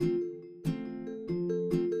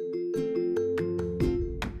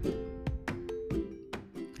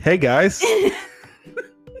Hey guys.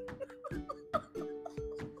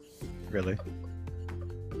 Really?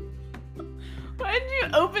 Why did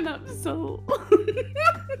you open up so?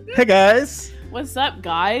 Hey guys. What's up,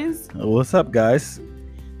 guys? What's up, guys?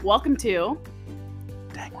 Welcome to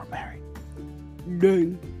Dang, we're married.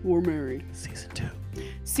 Dang, We're Married. Season 2.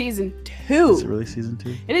 Season 2. Is it really season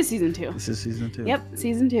 2? It is season 2. This is season 2. Yep,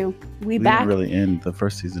 season 2. We We back. didn't really end the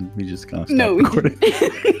first season. We just kind of stopped No, we recording.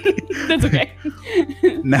 didn't. That's okay.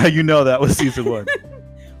 Now you know that was season 1.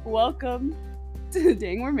 Welcome to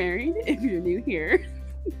Dang, We're Married. If you're new here,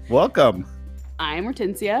 Welcome. I'm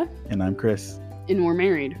Hortensia, And I'm Chris. and we're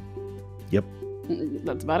married. Yep.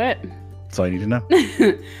 That's about it. That's all you need to know.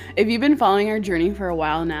 If you've been following our journey for a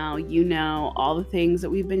while now, you know all the things that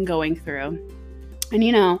we've been going through. And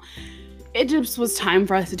you know, it just was time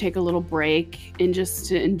for us to take a little break and just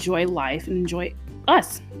to enjoy life and enjoy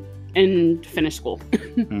us and finish school.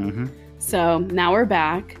 Mm-hmm. So now we're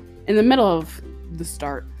back in the middle of the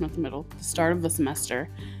start, not the middle, the start of the semester.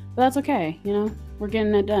 But that's okay, you know, we're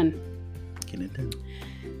getting it done. Getting it done.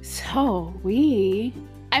 So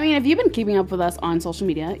if you've been keeping up with us on social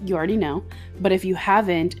media, you already know. But if you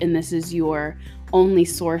haven't, and this is your only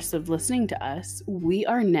source of listening to us, we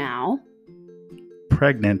are now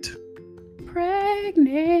Pregnant.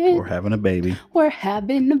 We're having a baby. We're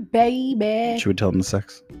having a baby. Should we tell them the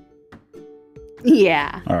sex?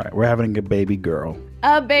 Yeah. All right. We're having a baby girl.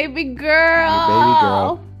 A baby girl. A baby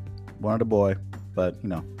girl. Wanted a boy, but you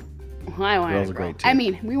know, Well, I wanted Girls a are girl. great, too. I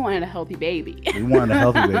mean, we wanted a healthy baby. we wanted a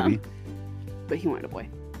healthy baby. But he wanted a boy.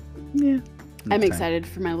 Yeah. I'm excited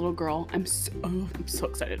for my little girl. I'm so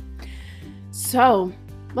excited. So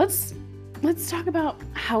let's talk about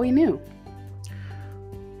how we knew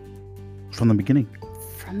From the beginning.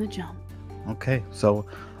 from the jump. Okay. So,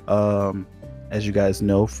 as you guys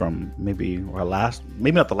know from maybe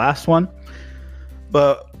not the last one,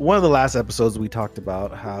 but one of the last episodes we talked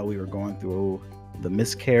about how we were going through the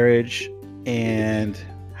miscarriage and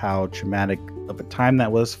how traumatic of a time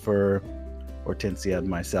that was for Hortensia and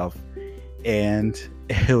myself. And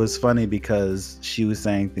it was funny because she was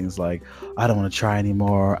saying things like, I don't want to try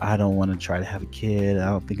anymore. I don't want to try to have a kid. I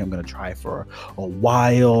don't think I'm going to try for a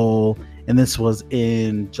while. And this was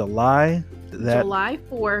in July. July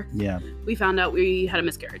 4th, Yeah. we found out we had a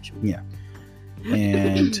miscarriage.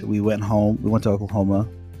 And we went home. We went to Oklahoma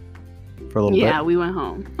for a little Yeah, we went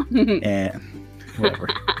home. bit. And whatever.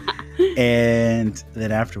 And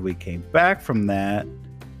then after we came back from that,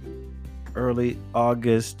 early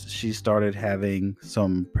August, she started having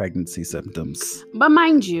some pregnancy symptoms. But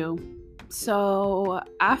mind you, so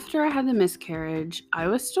after I had the miscarriage, I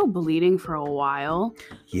was still bleeding for a while.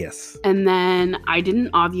 Yes. And then I didn't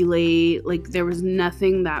ovulate. Like, there was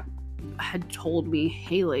nothing that had told me,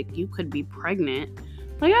 hey, like, you could be pregnant.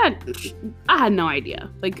 Like, I had no idea.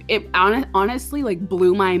 Like, it honestly, like,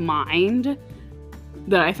 blew my mind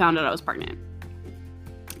that I found out I was pregnant.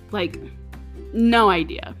 Like, no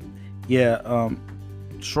idea. Yeah.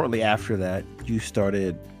 Shortly after that, you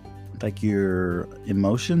started, like, your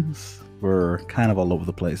emotions were kind of all over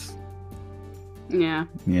the place. Yeah.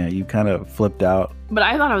 Yeah, you kind of flipped out. But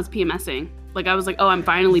I thought I was PMSing. Like, I was like, oh, I'm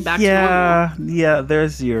finally back to normal. Yeah,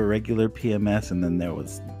 there's your regular PMS, and then there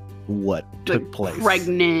was what took Like, place.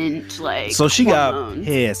 Pregnant, like, So she hormones. got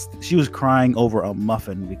pissed. She was crying over a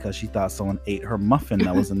muffin because she thought someone ate her muffin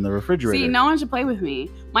that was in the refrigerator. See, no one should play with me.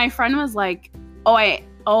 My friend was like, I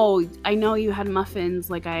know you had muffins.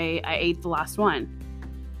 Like, I ate the last one.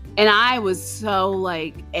 And I was so,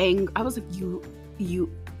 like, angry. I was like,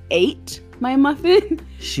 you ate my muffin?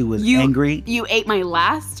 She was You- angry, You ate my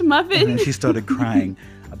last and muffin? then she started crying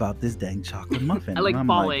about this dang chocolate muffin. I like And I'm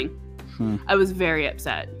bawling. hmm. I was very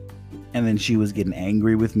upset. And then she was getting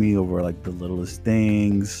angry with me over like the littlest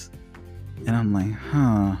things. And I'm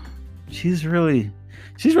like, she's really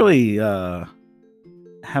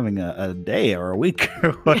having a day or a week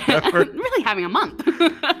or whatever. Really having a month.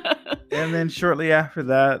 And then shortly after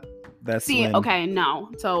that, that's See, when, okay,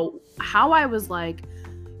 no. So how I was like,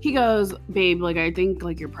 he goes, babe, like, I think,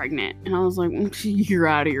 like, you're pregnant. And I was like, you're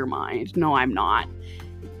out of your mind. No, I'm not.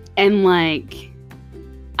 And, like,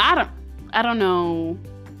 I don't know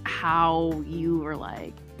how you were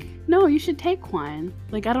like, no, you should take one.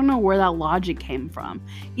 Like, I don't know where that logic came from.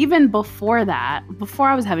 Even before that, before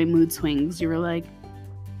I was having mood swings, you were like,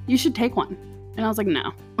 you should take one. And I was like,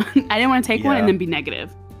 no. I didn't want to take one and then be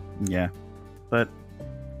negative. Yeah. But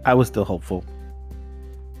I was still hopeful.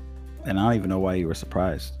 And I don't even know why you were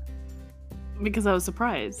surprised. Because I was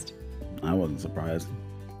surprised. I wasn't surprised.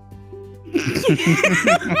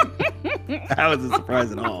 I wasn't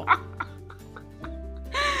surprised at all.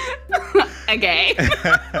 Okay.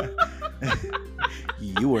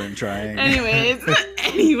 You weren't trying. Anyways.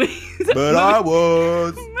 But I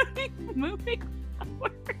was. Moving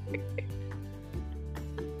forward.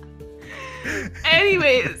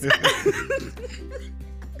 Anyways.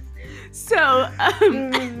 So,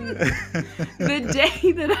 the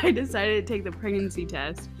day that I decided to take the pregnancy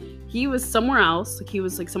test, he was somewhere else. Like, he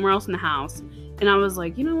was like somewhere else in the house. And I was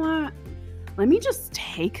like, you know what? Let me just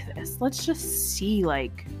take this. Let's just see.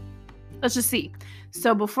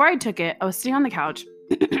 So before I took it, I was sitting on the couch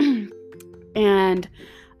and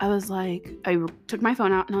I was like, I took my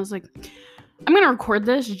phone out and I was like, I'm going to record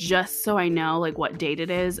this just so I know like what date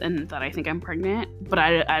it is and that I think I'm pregnant, but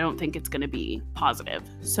I don't think it's going to be positive.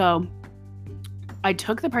 So I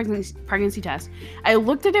took the pregnancy test. I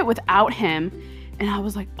looked at it without him and I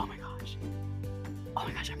was like, oh my gosh,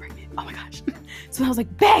 I'm pregnant. Oh my gosh. So I was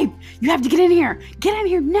like, babe, you have to get in here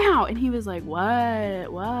now. And he was like, what?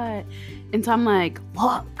 And so I'm like,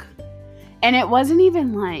 look. And it wasn't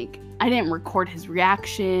even like, I didn't record his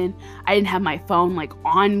reaction. I didn't have my phone like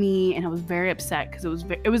on me. And I was very upset because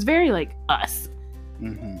it was very like us,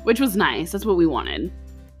 which was nice. That's what we wanted.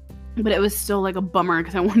 But it was still like a bummer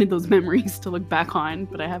because I wanted those memories to look back on.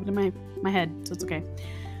 But I have it in my head, so it's okay.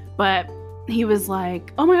 But he was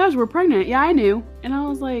like, oh my gosh, we're pregnant. Yeah, I knew. And I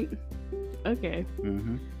was like, okay.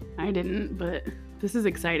 I didn't, but this is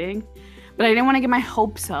exciting. But I didn't want to get my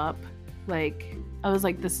hopes up. Like, I was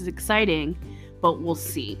like, this is exciting, but we'll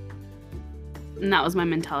see. And that was my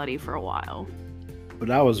mentality for a while. But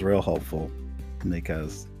I was real hopeful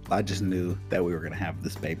because I just knew that we were going to have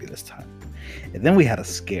this baby this time. And then we had a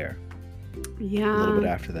scare. Yeah. A little bit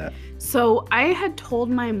after that. So I had told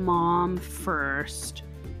my mom first,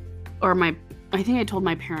 or I think I told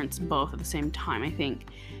my parents both at the same time, I think.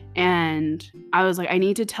 And I was like, I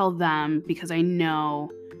need to tell them because I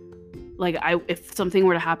know, like, if something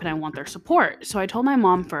were to happen, I want their support. So I told my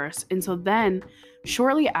mom first. And so then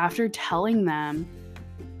shortly after telling them,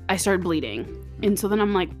 I started bleeding. And so then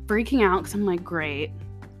I'm like freaking out because I'm like, great.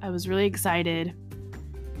 I was really excited.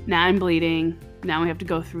 Now I'm bleeding. Now we have to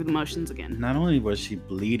go through the motions again. Not only was she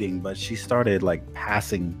bleeding, but she started like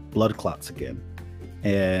passing blood clots again.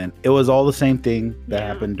 And it was all the same thing that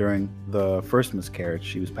happened during the first miscarriage.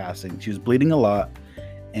 She was bleeding a lot,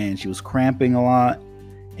 and she was cramping a lot,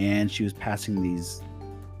 and she was passing these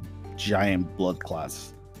giant blood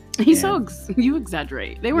clots. You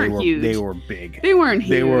exaggerate. They weren't huge. They were big. They weren't huge.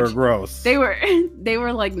 They were gross. They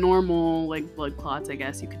were like normal like blood clots, I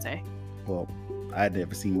guess you could say. Well, I had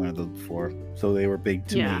never seen one of those before, so they were big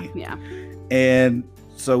to me. Yeah. And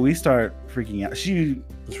so we start freaking out. She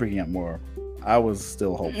was freaking out more. I was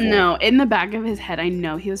still hopeful. No, in the back of his head, I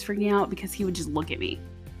know he was freaking out because he would just look at me.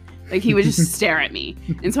 Like, he would just stare at me.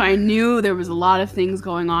 And so I knew there was a lot of things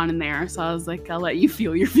going on in there. So I was like, I'll let you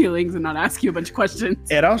feel your feelings and not ask you a bunch of questions.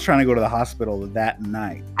 And I was trying to go to the hospital that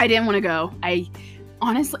night. I didn't want to go. I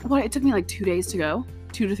honestly, it took me like 2 days to go.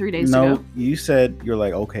 2 to 3 days to go. No, you said, you're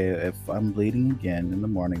like, okay, if I'm bleeding again in the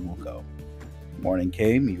morning, we'll go. Morning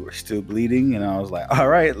came, you were still bleeding, and I was like, all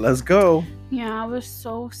right, let's go. Yeah, I was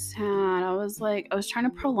so sad. I was trying to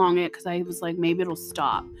prolong it because I was like, maybe it'll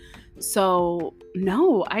stop. So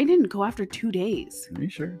no, I didn't go after 2 days. Are you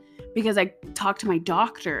sure? Because I talked to my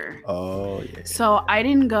doctor. Oh, yeah. So I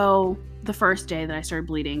didn't go the first day that I started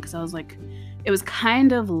bleeding because I was like, it was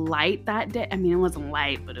kind of light that day. I mean, it wasn't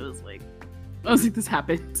light, but it was like, I was like, this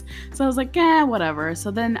happens. So I was like, yeah, whatever. So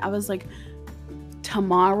then I was like,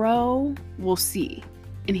 tomorrow we'll see.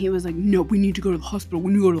 And he was like, no, we need to go to the hospital.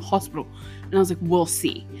 We need to go to the hospital. And I was like, we'll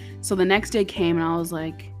see. So the next day came and I was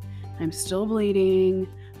like, I'm still bleeding,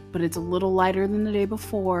 but it's a little lighter than the day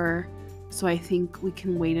before. So I think we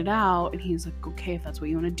can wait it out. And he's like, okay, if that's what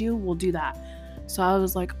you want to do, we'll do that. So I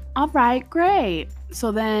was like, all right, great.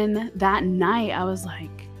 So then that night I was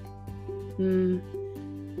like,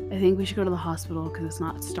 I think we should go to the hospital because it's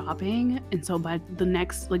not stopping. And so by the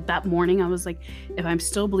next, like that morning, I was like, if I'm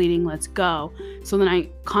still bleeding, let's go. So then I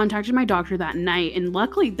contacted my doctor that night, and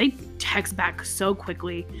luckily they text back so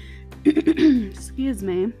quickly. Excuse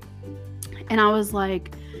me. And I was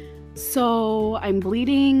like, so I'm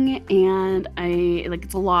bleeding and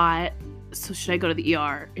it's a lot. So should I go to the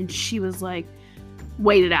ER? And she was like,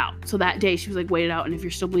 wait it out. So that day she was like, wait it out. And if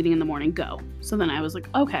you're still bleeding in the morning, go. So then I was like,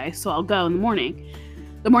 okay, so I'll go in the morning.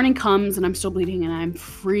 The morning comes and I'm still bleeding and I'm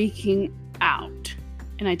freaking out.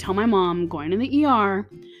 And I tell my mom, I'm going to the ER.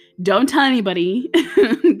 Don't tell anybody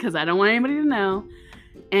because I don't want anybody to know.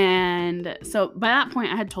 And so by that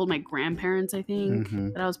point, I had told my grandparents, I think,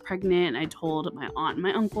 that I was pregnant. I told my aunt and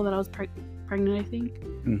my uncle that I was pregnant, I think.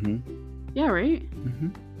 Yeah, right?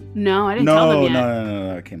 No, I didn't tell them yet.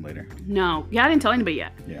 No. It came later. No. Yeah, I didn't tell anybody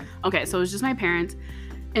yet. Yeah. Okay, so it was just my parents.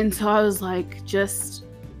 And so I was like,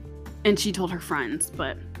 and she told her friends,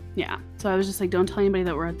 but yeah. So I was just like, don't tell anybody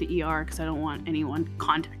that we're at the ER because I don't want anyone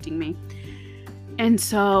contacting me. And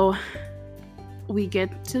so we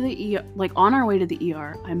get to the ER, like on our way to the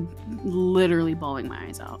ER, I'm literally bawling my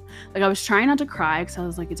eyes out. Like I was trying not to cry because I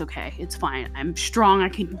was like, it's okay, it's fine, I'm strong, I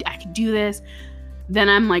can do this. Then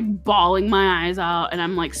I'm like bawling my eyes out and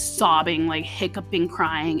I'm like sobbing, like hiccuping,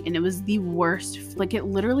 crying, and it was the worst. Like it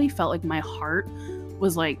literally felt like my heart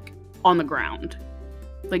was like on the ground,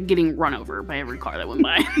 like getting run over by every car that went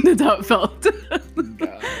by. That's how it felt.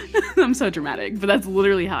 I'm so dramatic, but that's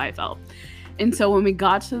literally how I felt. And so when we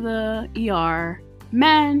got to the ER,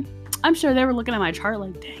 man, I'm sure they were looking at my chart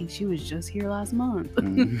like, dang, she was just here last month.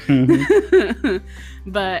 Mm-hmm.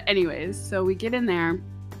 But anyways, so we get in there.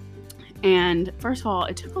 And first of all,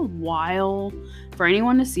 it took a while for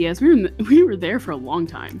anyone to see us. We were there for a long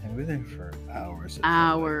time. Yeah, we were there for hours.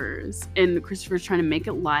 Hours. And Christopher's trying to make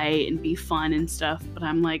it light and be fun and stuff. But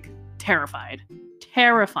I'm like terrified.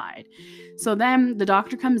 So then the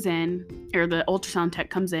doctor comes in, or the ultrasound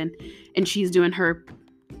tech comes in, and she's doing her.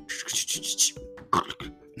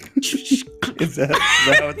 Is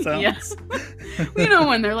that how it sounds? Yes. You know,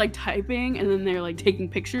 when they're like typing and then they're like taking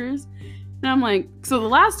pictures. And I'm like, so the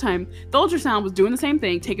last time, the ultrasound was doing the same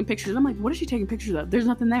thing, taking pictures. I'm like, what is she taking pictures of? There's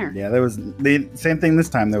nothing there. Yeah, there was the same thing this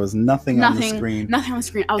time. There was nothing on the screen. Nothing on the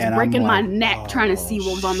screen. I was breaking my neck trying to see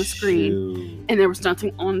what was on the screen. And there was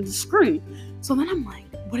nothing on the screen. So then I'm like,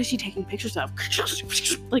 what is she taking pictures of?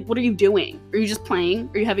 Like, what are you doing? Are you just playing?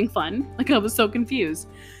 Are you having fun? Like, I was so confused.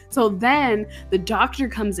 So then the doctor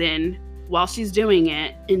comes in while she's doing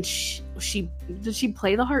it. And did she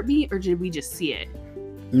play the heartbeat or did we just see it?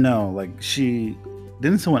 No, like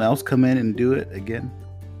didn't someone else come in and do it again?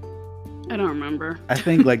 I don't remember. I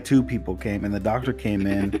think like two people came and the doctor came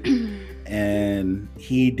in and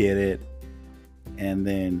he did it. And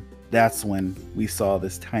then that's when we saw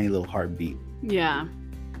this tiny little heartbeat. Yeah.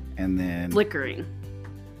 And then flickering.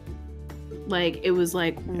 Like it was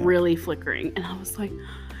like really flickering. And I was like,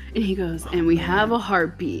 and he goes, and we have a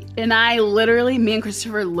heartbeat. And I literally, me and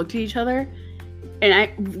Christopher looked at each other.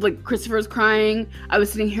 And Christopher was crying. I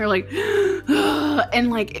was sitting here like,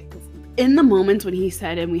 and like in the moments when he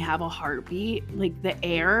said, and we have a heartbeat, like the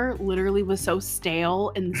air literally was so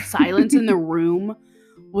stale and the silence in the room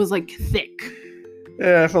was like thick.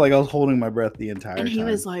 Yeah, I felt like I was holding my breath the entire time. And he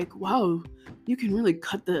was like, wow, you can really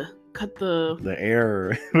cut the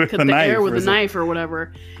air with a knife or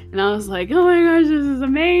whatever. And I was like, oh my gosh, this is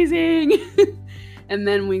amazing. And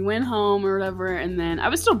then we went home or whatever, and then I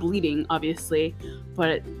was still bleeding, obviously,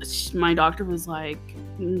 but my doctor was like,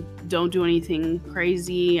 don't do anything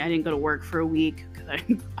crazy. I didn't go to work for a week because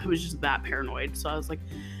I was just that paranoid. So I was like,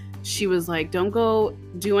 she was like, don't go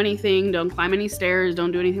do anything, don't climb any stairs,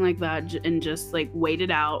 don't do anything like that, and just like wait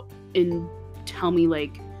it out and tell me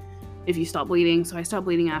like if you stop bleeding. So I stopped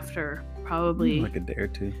bleeding after probably like a day or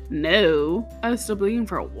two. No, I was still bleeding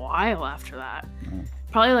for a while after that. Oh.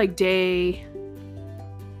 Probably like day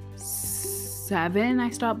 7 I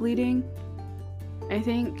stopped bleeding, I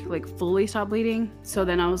think, like fully stopped bleeding. So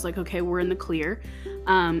then I was like, okay, we're in the clear.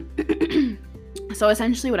 So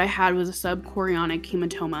essentially what I had was a subchorionic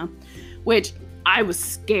hematoma, which I was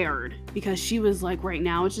scared because she was like, right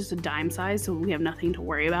now it's just a dime size, so we have nothing to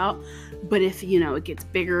worry about, but if it gets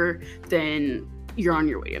bigger, then you're on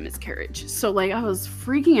your way to miscarriage. So like I was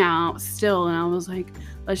freaking out still, and I was like,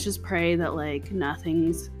 let's just pray that like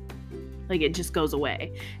nothing's like it just goes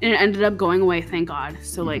away. And it ended up going away, thank God.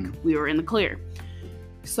 So like we were in the clear.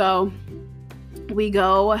 So we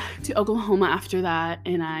go to Oklahoma after that,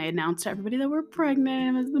 and I announced to everybody that we're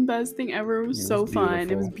pregnant. It was the best thing ever. It was so fun.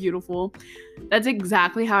 It was beautiful. That's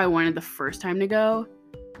exactly how I wanted the first time to go,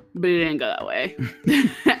 but it didn't go that way.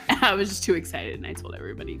 I was just too excited, and I told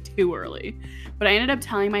everybody too early. But I ended up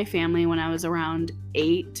telling my family when I was around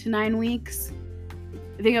 8 to 9 weeks.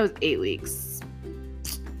 I think I was 8 weeks.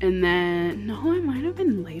 And then, no, it might have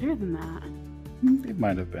been later than that. It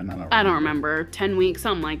might have been. I don't remember. 10 weeks,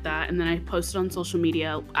 something like that. And then I posted on social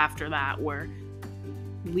media after that where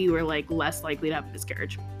we were like less likely to have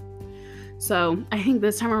miscarriage. So I think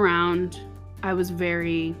this time around, I was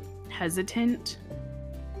very hesitant.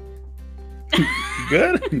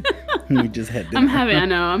 Good. We just had dinner.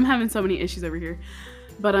 I'm having so many issues over here.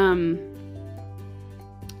 But I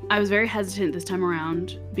was very hesitant this time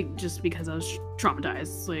around just because I was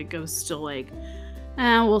traumatized. Like I was still like,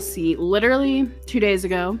 we'll see. Literally 2 days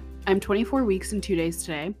ago, I'm 24 weeks and 2 days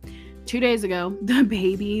today. 2 days ago, the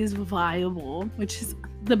baby's viable, which is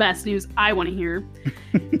the best news I want to hear.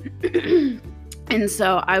 And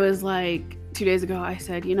so I was like, 2 days ago, I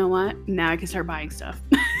said, you know what? Now I can start buying stuff.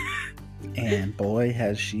 And boy,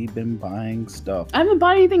 has she been buying stuff. I haven't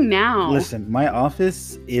bought anything now. Listen, my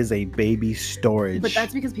office is a baby storage. But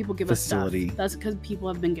that's because people give facility. us stuff. That's because people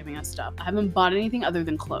have been giving us stuff. I haven't bought anything other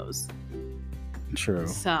than clothes. True.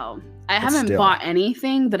 So I haven't bought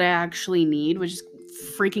anything that I actually need, which is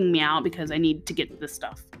freaking me out because I need to get this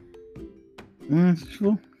stuff.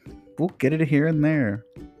 We'll get it here and there.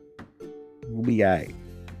 We'll be aight.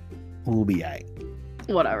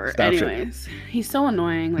 Whatever. Stop Anyways, he's so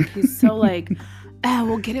annoying. Like, he's so like,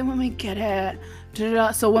 we'll get it when we get it.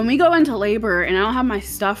 Da-da-da. So when we go into labor and I don't have my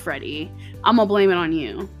stuff ready, I'm gonna blame it on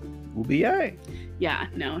you. We'll be aight. Yeah,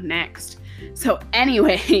 no, next. So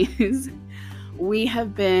anyways, we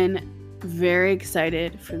have been very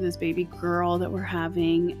excited for this baby girl that we're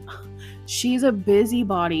having. She's a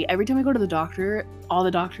busybody. Every time we go to the doctor, all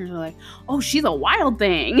the doctors are like, oh, she's a wild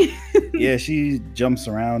thing. Yeah, she jumps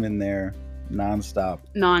around in there nonstop.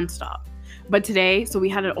 But today, so we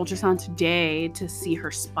had an ultrasound today to see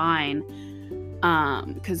her spine,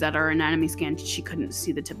 because at our anatomy scan, she couldn't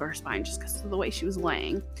see the tip of her spine just because of the way she was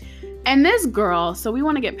laying. And this girl, so we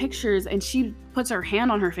want to get pictures, and she puts her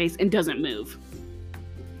hand on her face and doesn't move.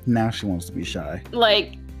 Now she wants to be shy.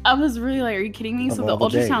 Like, I was really like, are you kidding me? So the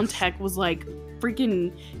ultrasound tech was like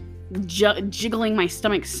freaking jiggling my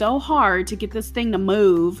stomach so hard to get this thing to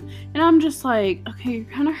move. And I'm just like, okay, you're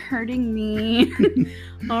kind of hurting me.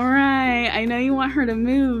 All right, I know you want her to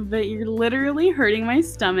move, but you're literally hurting my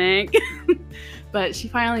stomach. But she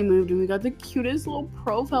finally moved, and we got the cutest little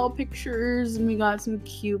profile pictures, and we got some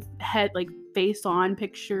cute head, like, face on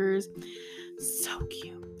pictures. So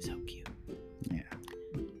cute. Yeah.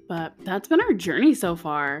 But that's been our journey so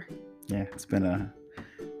far. Yeah, it's been a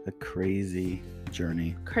crazy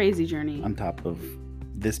journey. On top of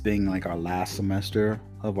this being like our last semester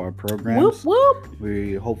of our programs. Whoop whoop.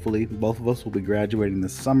 We hopefully, both of us will be graduating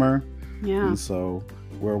this summer. Yeah. And so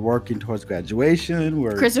we're working towards graduation.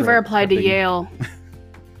 Christopher applied to Yale.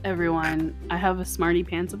 Everyone, I have a smarty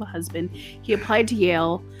pants of a husband. He applied to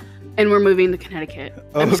Yale, and we're moving to Connecticut.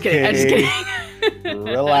 I'm just kidding.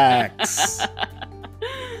 Relax.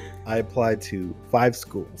 I applied to 5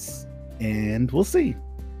 schools, and we'll see.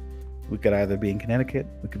 We could either be in Connecticut,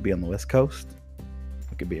 we could be on the West Coast,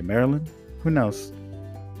 we could be in Maryland. Who knows?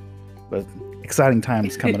 But exciting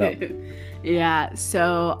times coming up. Yeah,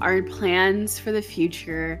 so our plans for the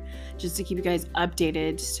future, just to keep you guys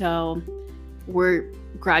updated. So we're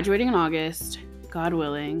graduating in August, God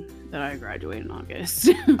willing that I graduate in August.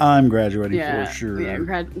 I'm graduating for sure.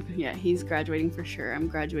 Yeah, he's graduating for sure. I'm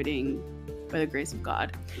graduating by the grace of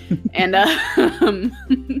God. And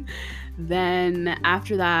then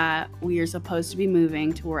after that, we are supposed to be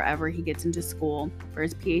moving to wherever he gets into school for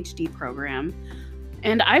his PhD program.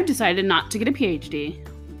 And I've decided not to get a PhD.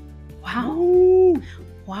 Wow. Ooh.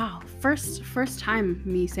 Wow. First time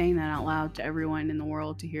me saying that out loud to everyone in the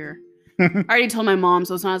world to hear. I already told my mom,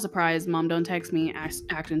 so it's not a surprise. Mom, don't text me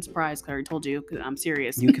acting surprised, because I already told you, because I'm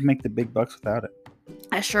serious. You can make the big bucks without it.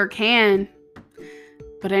 I sure can.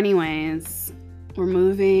 But anyways, we're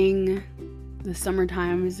moving. The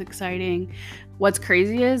summertime is exciting. What's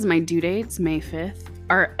crazy is my due date's May 5th.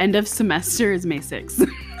 Our end of semester is May 6th.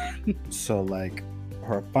 So, like,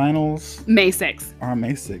 her finals May 6th. are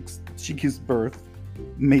May 6th. She gives birth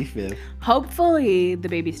May 5th. Hopefully the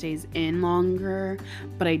baby stays in longer,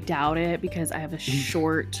 but I doubt it because I have a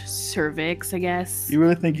short cervix, I guess. You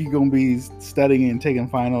really think you're going to be studying and taking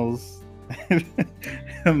finals?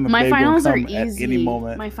 My finals are easy. At any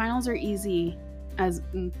moment. My finals are easy as...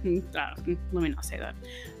 let me not say that.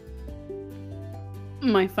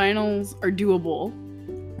 My finals are doable.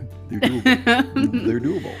 They're doable. They're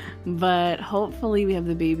doable. But hopefully we have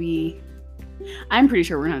the baby... I'm pretty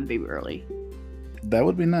sure we're going to have the baby early. That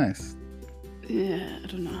would be nice. Yeah, I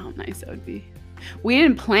don't know how nice that would be. We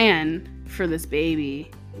didn't plan for this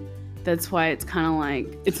baby. That's why it's kind of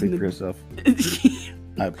like... Speak for yourself.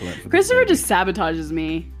 I planned for Christopher just sabotages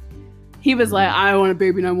me. He was like, I want a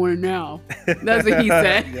baby and I want it now. That's what he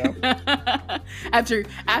said.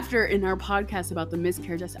 After in our podcast about the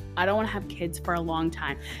miscarriage, I said, I don't want to have kids for a long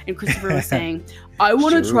time. And Christopher was saying, I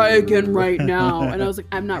want to try again right now. And I was like,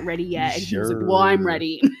 I'm not ready yet. And he was like, well, I'm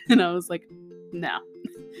ready. And I was like, no.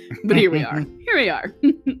 But here we are.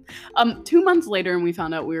 2 months later, and we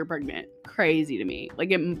found out we were pregnant. Crazy to me.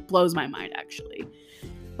 Like, it blows my mind, actually.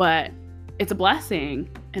 But it's a blessing.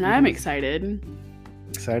 And I'm excited.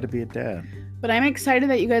 Excited to be a dad. But I'm excited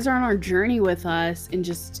that you guys are on our journey with us and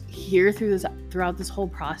just here throughout this whole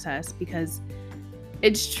process, because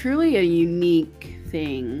it's truly a unique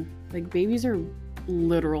thing. Like, babies are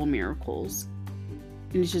literal miracles.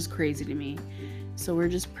 And it's just crazy to me. So we're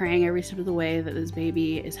just praying every step of the way that this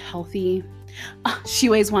baby is healthy. She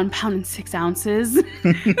weighs 1 pound and 6 ounces.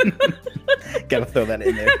 Gotta throw that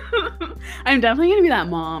in there. I'm definitely gonna be that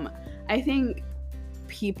mom. I think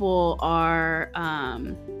people are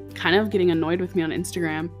kind of getting annoyed with me on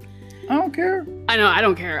Instagram. I don't care. I know, I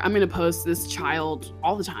don't care. I'm gonna post this child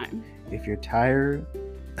all the time. If you're tired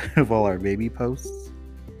of all our baby posts,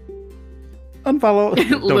 unfollow.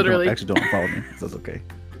 Literally. Don't unfollow me. That's okay.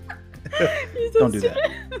 You're so Don't do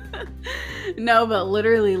stupid. No, but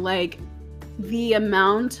literally, like, the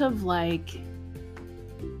amount of, like,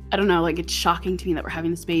 I don't know, like, it's shocking to me that we're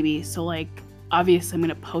having this baby. So, like, obviously I'm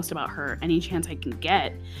gonna post about her any chance I can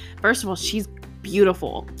get. First of all, she's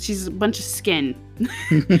beautiful. She's a bunch of skin.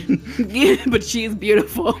 But she's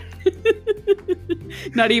beautiful.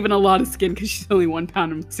 Not even a lot of skin because she's only 1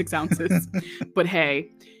 pound and 6 ounces. But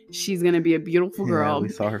hey, she's gonna be a beautiful girl. Yeah, we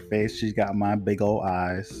saw her face. She's got my big old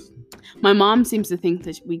eyes. My mom seems to think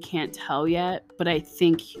that we can't tell yet, but I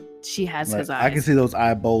think she has his eyes. I can see those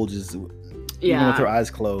eye bulges. Even with her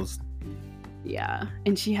eyes closed. Yeah,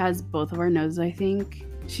 and she has both of our noses, I think.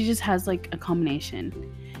 She just has like a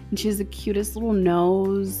combination. And she has the cutest little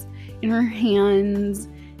nose in her hands,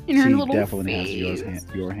 in her little definitely face. has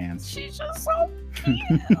your hands. She's just so cute.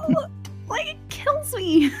 Like, it kills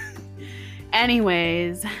me.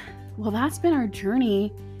 Anyways, well, that's been our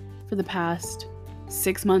journey for the past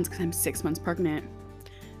 6 months because I'm 6 months pregnant.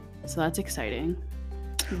 So that's exciting.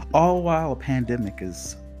 All while a pandemic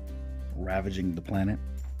is ravaging the planet.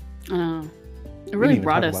 I know. It really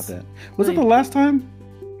brought us. About that. Was it the last time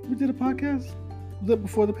we did a podcast? Was it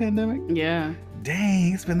before the pandemic? Yeah.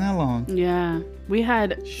 Dang, it's been that long. Yeah. We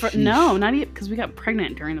had... no, not even... Because we got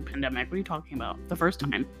pregnant during the pandemic. What are you talking about? The first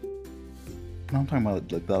time. No, I'm talking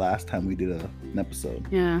about like the last time we did an episode.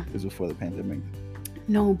 Yeah. It was before the pandemic.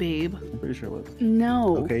 No, babe. I'm pretty sure it was.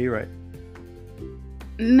 No. Okay, you're right.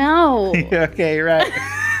 No. Okay, you're right.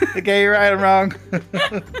 Okay, you're right. I'm wrong.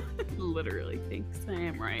 Literally thinks I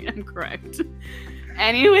am right. I'm correct.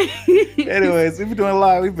 Anyways, we've been doing a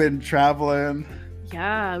lot. We've been traveling.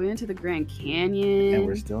 Yeah, we went to the Grand Canyon. And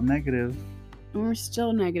we're still negative. And we're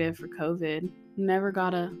still negative for COVID. Never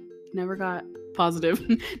got positive.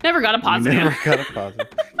 Never got a positive. Never got a positive.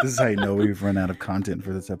 This is how you know we've run out of content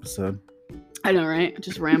for this episode. I know, right?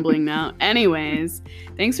 Just rambling now. Anyways,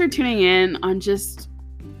 thanks for tuning in on just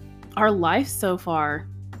our life so far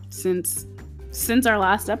since our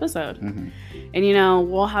last episode. Mm-hmm. And you know,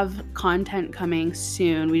 we'll have content coming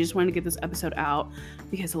soon. We just wanted to get this episode out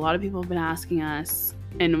because a lot of people have been asking us,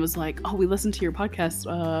 and it was like, oh, we listened to your podcast.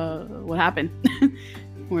 What happened?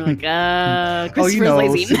 We're like, Christopher's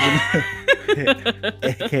lazy.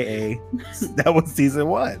 AKA, that was season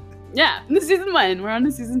 1. Yeah, this season 1. We're on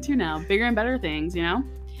to season 2 now. Bigger and better things, you know?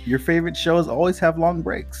 Your favorite shows always have long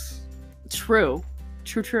breaks. True.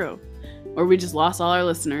 Or we just lost all our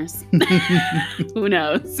listeners. Who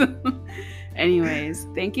knows? Anyways,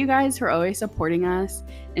 thank you guys for always supporting us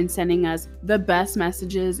and sending us the best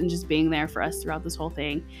messages and just being there for us throughout this whole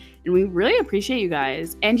thing. And we really appreciate you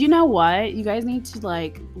guys. And you know what? You guys need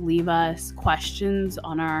to leave us questions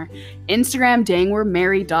on our Instagram,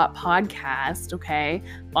 dangwe'remarried.podcast, okay?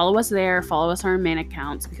 Follow us there. Follow us on our main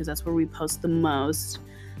accounts because that's where we post the most.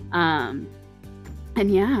 And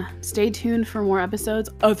yeah, stay tuned for more episodes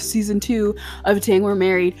of season 2 of Dang We're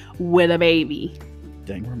Married with a Baby.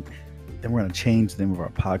 Then we're going to change the name of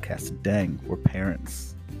our podcast to Dang, We're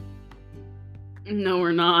Parents. No,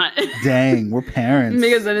 we're not. Dang, we're parents.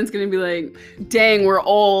 Because then it's going to be like, dang, we're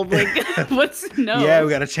old. Like, what's no? Yeah, we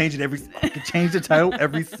got to change it change the title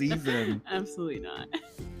every season. Absolutely not.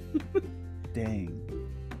 Dang.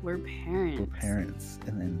 We're parents. We're parents.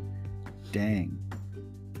 And then, dang.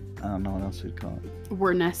 I don't know what else we'd call it.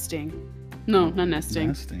 We're nesting. No, not nesting.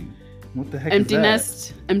 Nesting. What the heck Empty is that?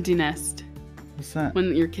 nest. Empty nest. What's that?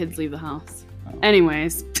 When your kids leave the house. Oh.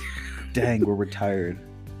 Anyways. Dang, we're retired.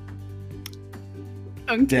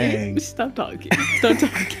 Okay. Dang. Stop talking.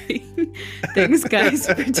 Thanks, guys,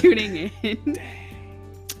 for tuning in.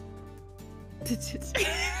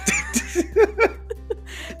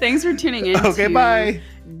 Thanks for tuning in. Okay, bye.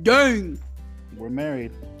 Dang. We're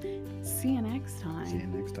married. See you next time. See you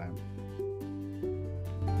next time.